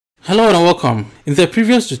Hello and welcome. In the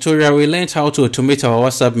previous tutorial, we learned how to automate our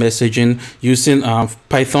WhatsApp messaging using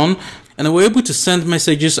Python, and we're able to send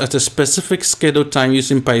messages at a specific scheduled time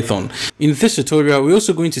using Python. In this tutorial, we're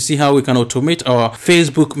also going to see how we can automate our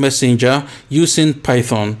Facebook Messenger using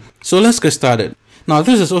Python. So let's get started. Now,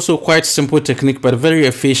 this is also quite simple technique, but very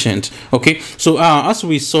efficient. Okay, so as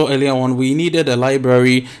we saw earlier on, we needed a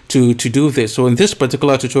library to do this. So in this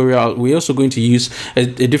particular tutorial, we're also going to use a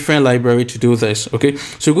different library to do this. Okay,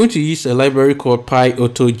 so we're going to use a library called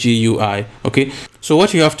pythonprogramming. Okay, so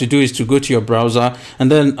what you have to do is to go to your browser,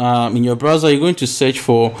 and then in your browser, you're going to search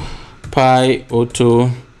for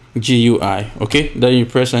pythonprogramming. Okay, then you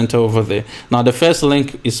press enter over there. Now the first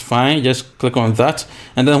link is fine, just click on that,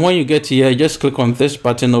 and then when you get here, you just click on this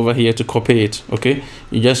button over here to copy it. Okay,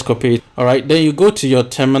 you just copy it. All right, then you go to your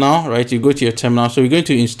terminal, right? You go to your terminal, so you're going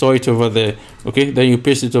to install it over there. Okay, then you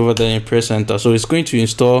paste it over there and you press enter. So it's going to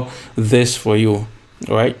install this for you.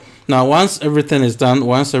 All right, now once everything is done,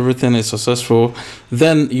 once everything is successful,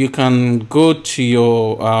 then you can go to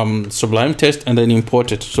your Sublime text and then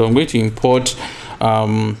import it. So I'm going to import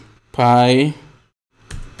pythonprogramming.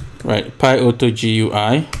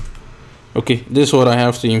 Okay, this is what I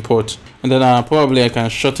have to import, and then probably I can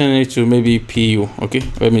shorten it to maybe pu. Okay,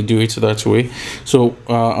 let me do it that way. So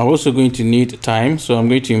I'm also going to need time, so I'm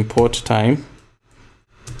going to import time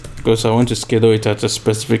because I want to schedule it at a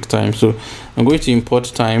specific time. So I'm going to import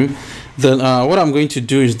time. Then what I'm going to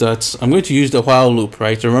do is that I'm going to use the while loop,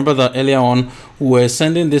 right? Remember that earlier on we were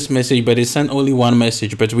sending this message, but it sent only one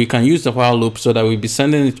message, but we can use the while loop so that we'll be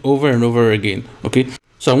sending it over and over again. Okay,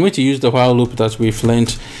 so I'm going to use the while loop that we've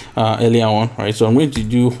learned earlier on, right? So I'm going to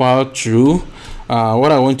do while true.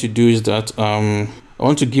 What I want to do is that I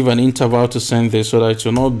want to give an interval to send this so that it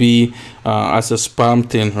will not be as a spam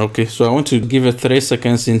thing. Okay, so I want to give a 3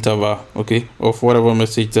 seconds interval, okay, of whatever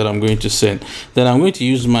message that I'm going to send. Then I'm going to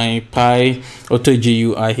use my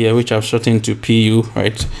pythonprogramming here, which I've shortened to pu,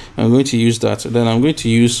 right? I'm going to use that. Then I'm going to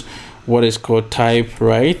use what is called type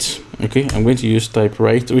write. Okay, I'm going to use type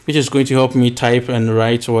write, which is going to help me type and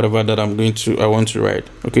write whatever that I want to write.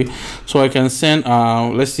 Okay, so I can send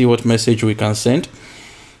let's see what message we can send.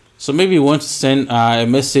 So maybe you want to send a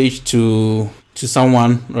message to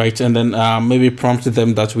someone, right? And then maybe prompt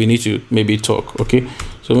them that we need to maybe talk. Okay,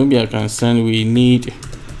 so maybe I can send we need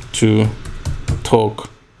to talk.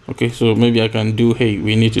 Okay, so maybe I can do hey,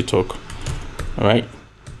 we need to talk. All right,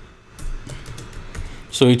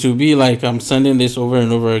 so it will be like I'm sending this over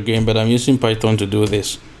and over again, but I'm using Python to do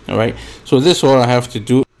this. All right, so this is what I have to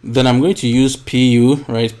do. Then I'm going to use pu,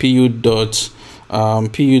 right? pu.press.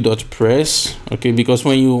 Okay, because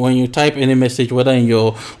when you type any message, whether in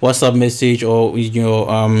your WhatsApp message or in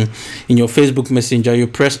your Facebook Messenger, you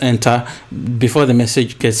press enter before the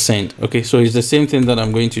message gets sent. Okay, so it's the same thing that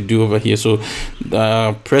I'm going to do over here. So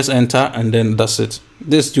press enter, and then that's it.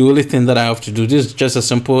 This is the only thing that I have to do. This is just a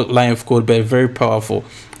simple line of code, but very powerful.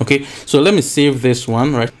 Okay, so let me save this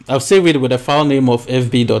one, right? I've saved it with a file name of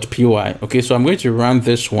fb.py. Okay, so I'm going to run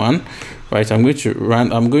this one, right? I'm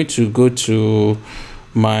going to go to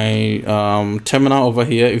my terminal over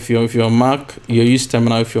here. If you're Mac, you use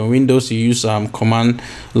terminal. If you're Windows, you use command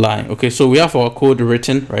line. Okay, so we have our code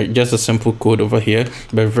written, right? Just a simple code over here,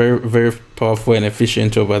 but very powerful and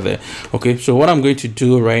efficient over there. Okay, so what I'm going to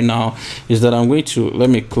do right now is that I'm going to, let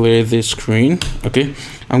me clear this screen. Okay,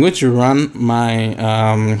 I'm going to run my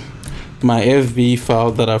my fb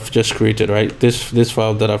file that I've just created, right? This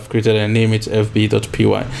file that I've created, and name it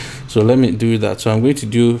fb.py. So let me do that. So I'm going to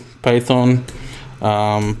do python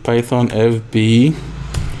fb.py.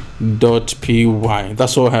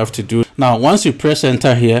 That's all I have to do. Now once you press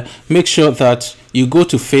enter here, make sure that you go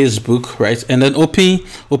to Facebook, right? And then open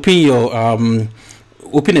your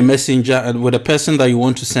open a messenger with a person that you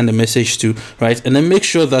want to send a message to, right? And then make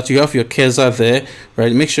sure that you have your cursor there,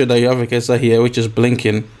 right? Make sure that you have a cursor here which is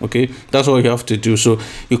blinking. Okay, that's all you have to do. So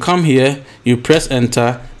you come here, you press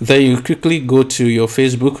enter, then you quickly go to your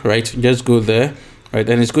Facebook, right? Just go there, right?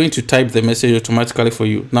 And it's going to type the message automatically for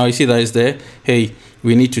you. Now you see that it's there, hey,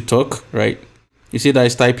 we need to talk, right? You see that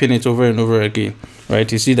it's typing it over and over again,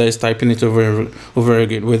 right? You see that it's typing it over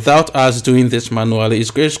again without us doing this manually.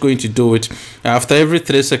 It's just going to do it after every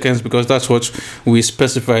 3 seconds, because that's what we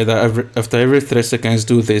specify, that after every 3 seconds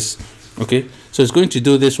do this. Okay, so it's going to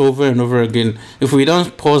do this over and over again. If we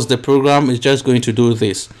don't pause the program, it's just going to do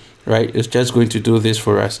this, right? It's just going to do this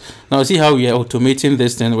for us. Now see how we are automating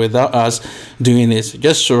this thing without us doing this.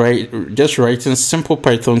 Just writing simple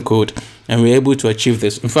Python code, and we're able to achieve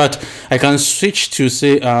this. In fact, I can switch to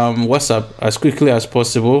say WhatsApp as quickly as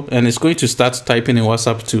possible, and it's going to start typing in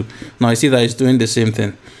WhatsApp too. Now I see that it's doing the same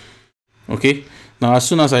thing. Okay, Now as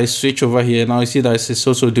soon as I switch over here, now you see that it's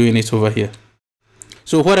also doing it over here.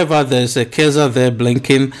 So whatever there's a cursor there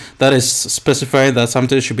blinking that is specifying that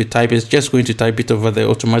something should be typed, it's just going to type it over there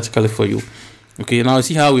automatically for you. Okay, now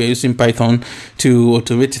see how we are using Python to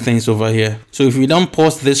automate things over here. So if we don't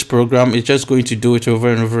pause this program, it's just going to do it over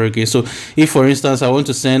and over again. So if for instance I want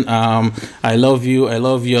to send I love you, a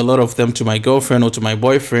lot of them to my girlfriend or to my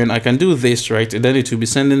boyfriend, I can do this, right? And then it will be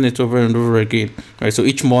sending it over and over again, right? So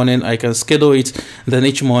each morning I can schedule it, then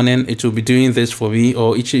each morning it will be doing this for me,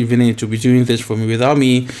 or each evening it will be doing this for me without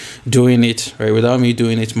me doing it, right? Without me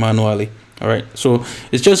doing it manually. All right, so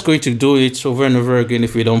it's just going to do it over and over again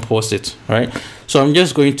if we don't pause it. All right, so I'm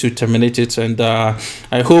just going to terminate it, and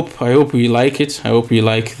I hope we like it. I hope you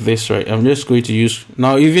like this, right? I'm just going to use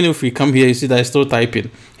now. Even if we come here, you see that it's still typing.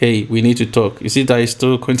 Hey, we need to talk. You see that it's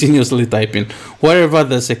still continuously typing. Wherever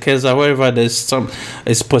there's a cursor, wherever there's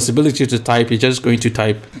possibility to type, it's just going to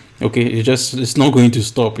type. Okay, it's not going to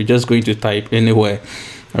stop. It's just going to type anywhere.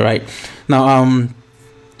 All right, now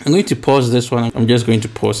I'm going to pause this one. I'm just going to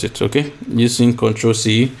pause it, okay, using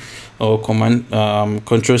Control-C or Command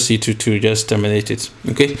Control-C to just terminate it.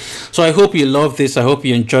 Okay, so I hope you love this. I hope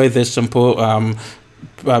you enjoy this simple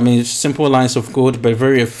simple lines of code, but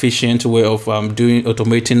very efficient way of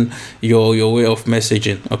automating your way of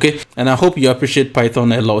messaging. Okay, and I hope you appreciate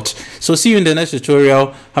Python a lot. So see you in the next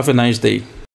tutorial. Have a nice day.